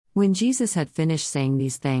When Jesus had finished saying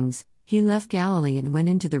these things, he left Galilee and went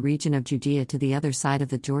into the region of Judea to the other side of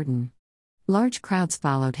the Jordan. Large crowds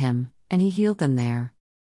followed him, and he healed them there.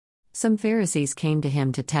 Some Pharisees came to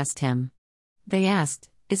him to test him. They asked,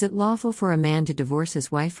 "Is it lawful for a man to divorce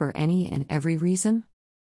his wife for any and every reason?"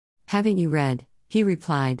 "Haven't you read," he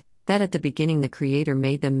replied, "that at the beginning the Creator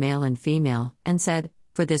made them male and female, and said,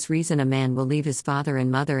 'For this reason a man will leave his father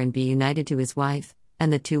and mother and be united to his wife,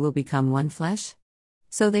 and the two will become one flesh?'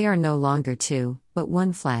 So they are no longer two, but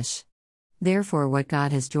one flesh. Therefore what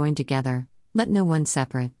God has joined together, let no one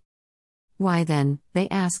separate." "Why then," they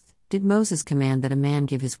asked, "did Moses command that a man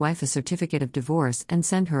give his wife a certificate of divorce and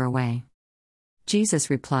send her away?" Jesus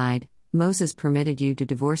replied, "Moses permitted you to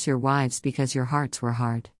divorce your wives because your hearts were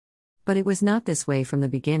hard. But it was not this way from the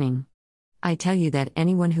beginning. I tell you that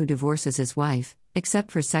anyone who divorces his wife,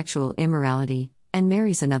 except for sexual immorality, and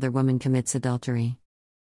marries another woman commits adultery."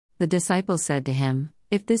 The disciples said to him,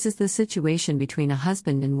 "If this is the situation between a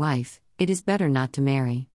husband and wife, it is better not to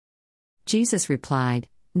marry." Jesus replied,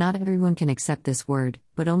 "Not everyone can accept this word,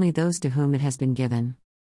 but only those to whom it has been given.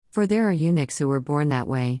 For there are eunuchs who were born that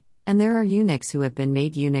way, and there are eunuchs who have been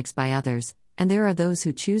made eunuchs by others, and there are those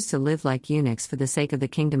who choose to live like eunuchs for the sake of the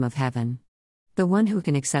kingdom of heaven. The one who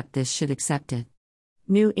can accept this should accept it."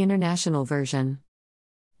 New International Version.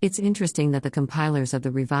 It's interesting that the compilers of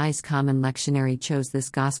the Revised Common Lectionary chose this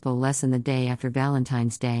gospel lesson the day after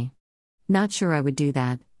Valentine's Day. Not sure I would do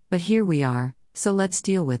that, but here we are, so let's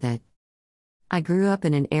deal with it. I grew up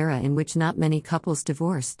in an era in which not many couples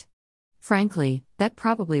divorced. Frankly, that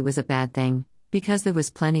probably was a bad thing, because there was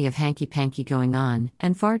plenty of hanky-panky going on,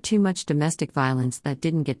 and far too much domestic violence that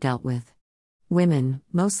didn't get dealt with. Women,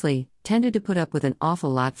 mostly, tended to put up with an awful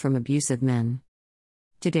lot from abusive men.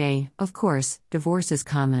 Today, of course, divorce is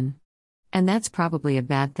common. And that's probably a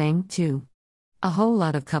bad thing, too. A whole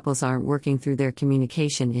lot of couples aren't working through their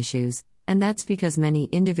communication issues, and that's because many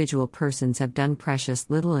individual persons have done precious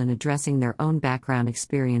little in addressing their own background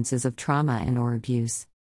experiences of trauma and/or abuse.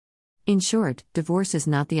 In short, divorce is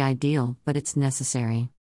not the ideal, but it's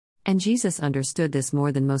necessary. And Jesus understood this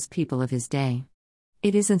more than most people of his day.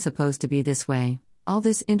 It isn't supposed to be this way, all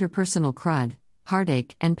this interpersonal crud,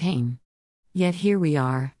 heartache, and pain. Yet here we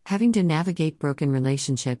are, having to navigate broken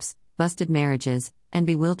relationships, busted marriages, and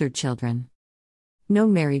bewildered children. No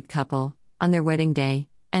married couple, on their wedding day,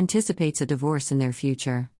 anticipates a divorce in their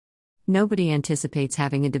future. Nobody anticipates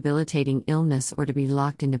having a debilitating illness or to be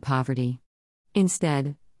locked into poverty.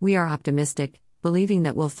 Instead, we are optimistic, believing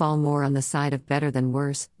that we'll fall more on the side of better than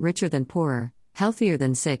worse, richer than poorer, healthier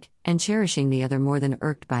than sick, and cherishing the other more than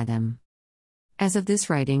irked by them. As of this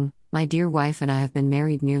writing, my dear wife and I have been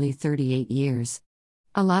married nearly 38 years.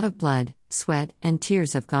 A lot of blood, sweat, and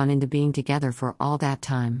tears have gone into being together for all that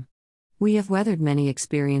time. We have weathered many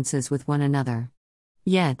experiences with one another.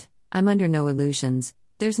 Yet, I'm under no illusions,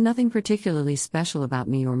 there's nothing particularly special about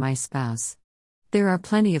me or my spouse. There are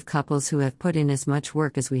plenty of couples who have put in as much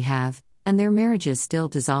work as we have, and their marriages still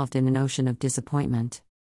dissolved in an ocean of disappointment.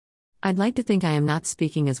 I'd like to think I am not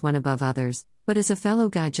speaking as one above others, but as a fellow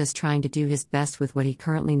guy just trying to do his best with what he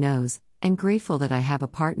currently knows, and grateful that I have a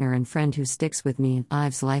partner and friend who sticks with me and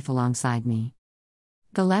lives life alongside me.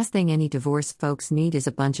 The last thing any divorced folks need is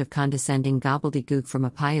a bunch of condescending gobbledygook from a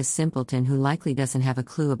pious simpleton who likely doesn't have a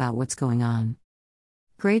clue about what's going on.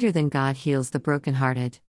 Greater than God heals the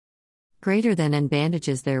brokenhearted. Greater than and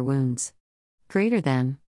bandages their wounds. Greater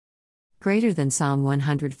than Psalm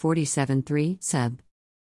 147:3, Seb.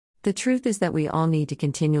 The truth is that we all need to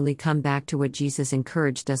continually come back to what Jesus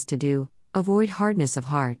encouraged us to do: avoid hardness of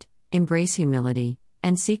heart, embrace humility,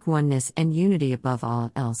 and seek oneness and unity above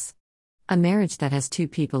all else. A marriage that has two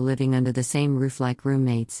people living under the same roof like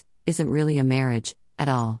roommates isn't really a marriage at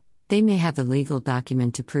all. They may have the legal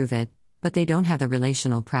document to prove it, but they don't have the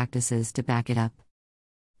relational practices to back it up.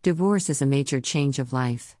 Divorce is a major change of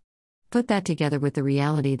life. Put that together with the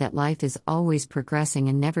reality that life is always progressing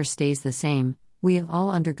and never stays the same. We all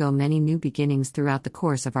undergo many new beginnings throughout the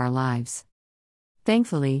course of our lives.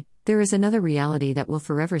 Thankfully, there is another reality that will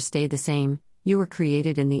forever stay the same: you were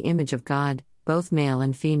created in the image of God, both male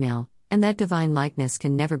and female, and that divine likeness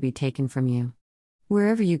can never be taken from you.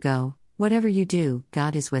 Wherever you go, whatever you do,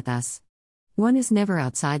 God is with us. One is never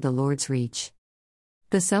outside the Lord's reach.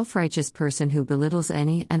 The self-righteous person who belittles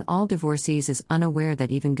any and all divorcees is unaware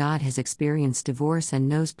that even God has experienced divorce and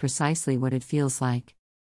knows precisely what it feels like.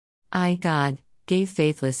 God, gave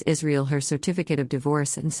faithless Israel her certificate of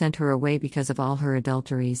divorce and sent her away because of all her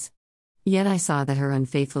adulteries. Yet I saw that her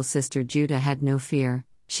unfaithful sister Judah had no fear;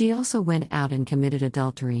 she also went out and committed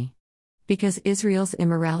adultery. Because Israel's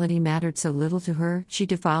immorality mattered so little to her, she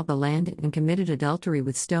defiled the land and committed adultery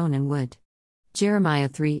with stone and wood. Jeremiah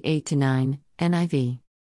 3:8-9, NIV.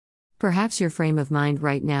 Perhaps your frame of mind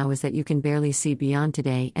right now is that you can barely see beyond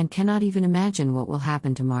today and cannot even imagine what will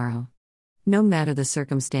happen tomorrow. No matter the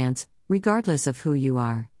circumstance, regardless of who you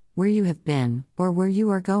are, where you have been, or where you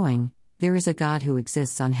are going, there is a God who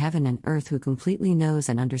exists on heaven and earth who completely knows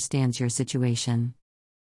and understands your situation.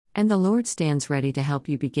 And the Lord stands ready to help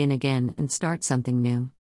you begin again and start something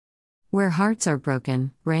new. Where hearts are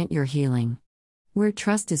broken, grant your healing. Where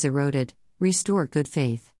trust is eroded, restore good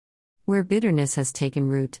faith. Where bitterness has taken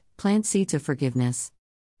root, plant seeds of forgiveness.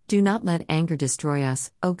 Do not let anger destroy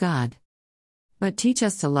us, O God, but teach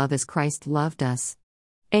us to love as Christ loved us.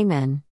 Amen.